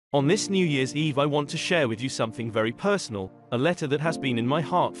On this New Year's Eve, I want to share with you something very personal, a letter that has been in my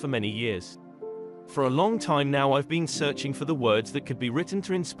heart for many years. For a long time now, I've been searching for the words that could be written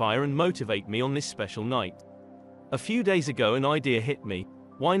to inspire and motivate me on this special night. A few days ago, an idea hit me.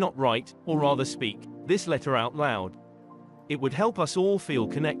 Why not write, or rather speak, this letter out loud? It would help us all feel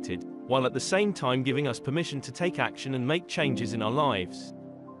connected, while at the same time giving us permission to take action and make changes in our lives.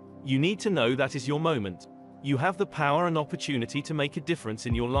 You need to know that is your moment. You have the power and opportunity to make a difference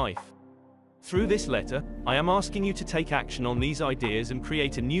in your life. Through this letter, I am asking you to take action on these ideas and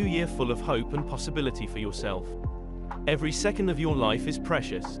create a new year full of hope and possibility for yourself. Every second of your life is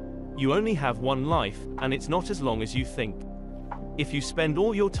precious. You only have one life, and it's not as long as you think. If you spend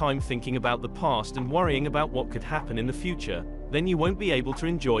all your time thinking about the past and worrying about what could happen in the future, then you won't be able to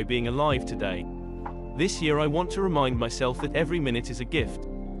enjoy being alive today. This year I want to remind myself that every minute is a gift.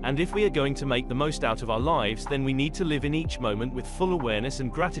 And if we are going to make the most out of our lives, then we need to live in each moment with full awareness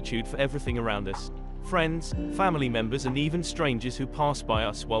and gratitude for everything around us. Friends, family members, and even strangers who pass by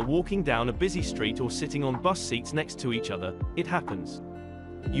us while walking down a busy street or sitting on bus seats next to each other. It happens.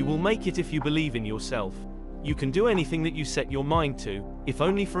 You will make it if you believe in yourself. You can do anything that you set your mind to, if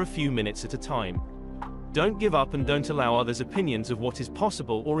only for a few minutes at a time. Don't give up and don't allow others' opinions of what is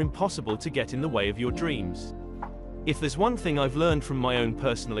possible or impossible to get in the way of your dreams. If there's one thing I've learned from my own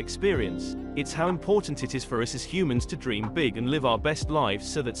personal experience, it's how important it is for us as humans to dream big and live our best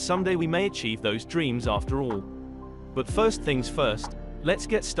lives so that someday we may achieve those dreams after all. But first things first, let's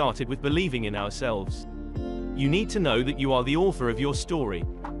get started with believing in ourselves. You need to know that you are the author of your story.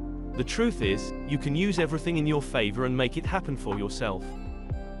 The truth is, you can use everything in your favor and make it happen for yourself.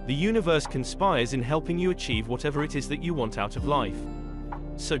 The universe conspires in helping you achieve whatever it is that you want out of life.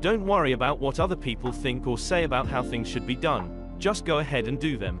 So don't worry about what other people think or say about how things should be done. Just go ahead and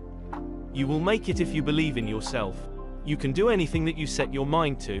do them. You will make it if you believe in yourself. You can do anything that you set your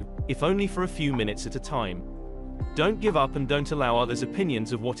mind to, if only for a few minutes at a time. Don't give up and don't allow others'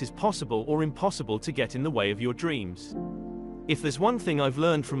 opinions of what is possible or impossible to get in the way of your dreams. If there's one thing I've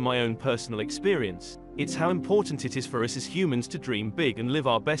learned from my own personal experience, it's how important it is for us as humans to dream big and live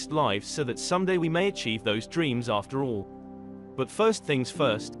our best lives so that someday we may achieve those dreams after all. But first things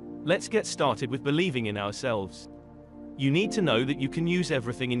first, let's get started with believing in ourselves. You need to know that you can use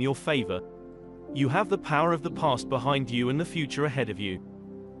everything in your favor. You have the power of the past behind you and the future ahead of you.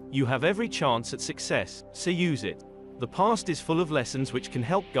 You have every chance at success, so use it. The past is full of lessons which can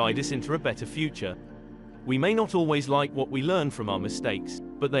help guide us into a better future. We may not always like what we learn from our mistakes,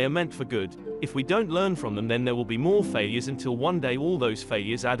 but they are meant for good. If we don't learn from them, then there will be more failures until one day all those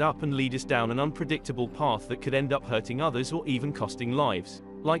failures add up and lead us down an unpredictable path that could end up hurting others or even costing lives,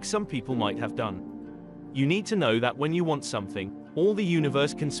 like some people might have done. You need to know that when you want something, all the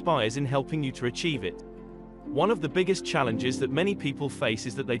universe conspires in helping you to achieve it. One of the biggest challenges that many people face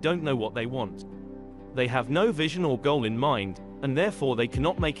is that they don't know what they want. They have no vision or goal in mind, and therefore they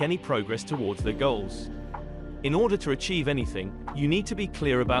cannot make any progress towards their goals. In order to achieve anything, you need to be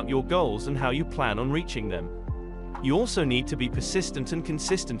clear about your goals and how you plan on reaching them. You also need to be persistent and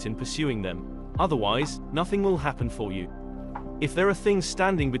consistent in pursuing them. Otherwise, nothing will happen for you. If there are things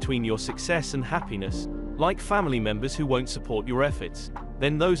standing between your success and happiness, like family members who won't support your efforts,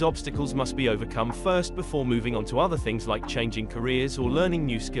 then those obstacles must be overcome first before moving on to other things like changing careers or learning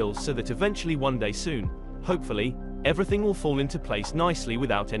new skills so that eventually one day soon, hopefully, everything will fall into place nicely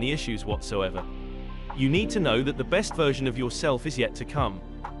without any issues whatsoever. You need to know that the best version of yourself is yet to come.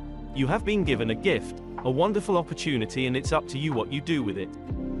 You have been given a gift, a wonderful opportunity, and it's up to you what you do with it.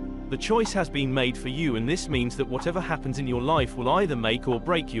 The choice has been made for you, and this means that whatever happens in your life will either make or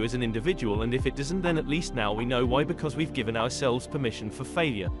break you as an individual, and if it doesn't, then at least now we know why, because we've given ourselves permission for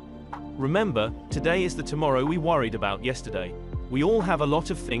failure. Remember, today is the tomorrow we worried about yesterday. We all have a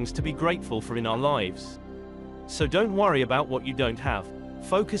lot of things to be grateful for in our lives. So don't worry about what you don't have.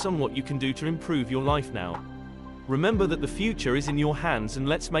 Focus on what you can do to improve your life now. Remember that the future is in your hands, and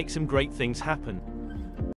let's make some great things happen.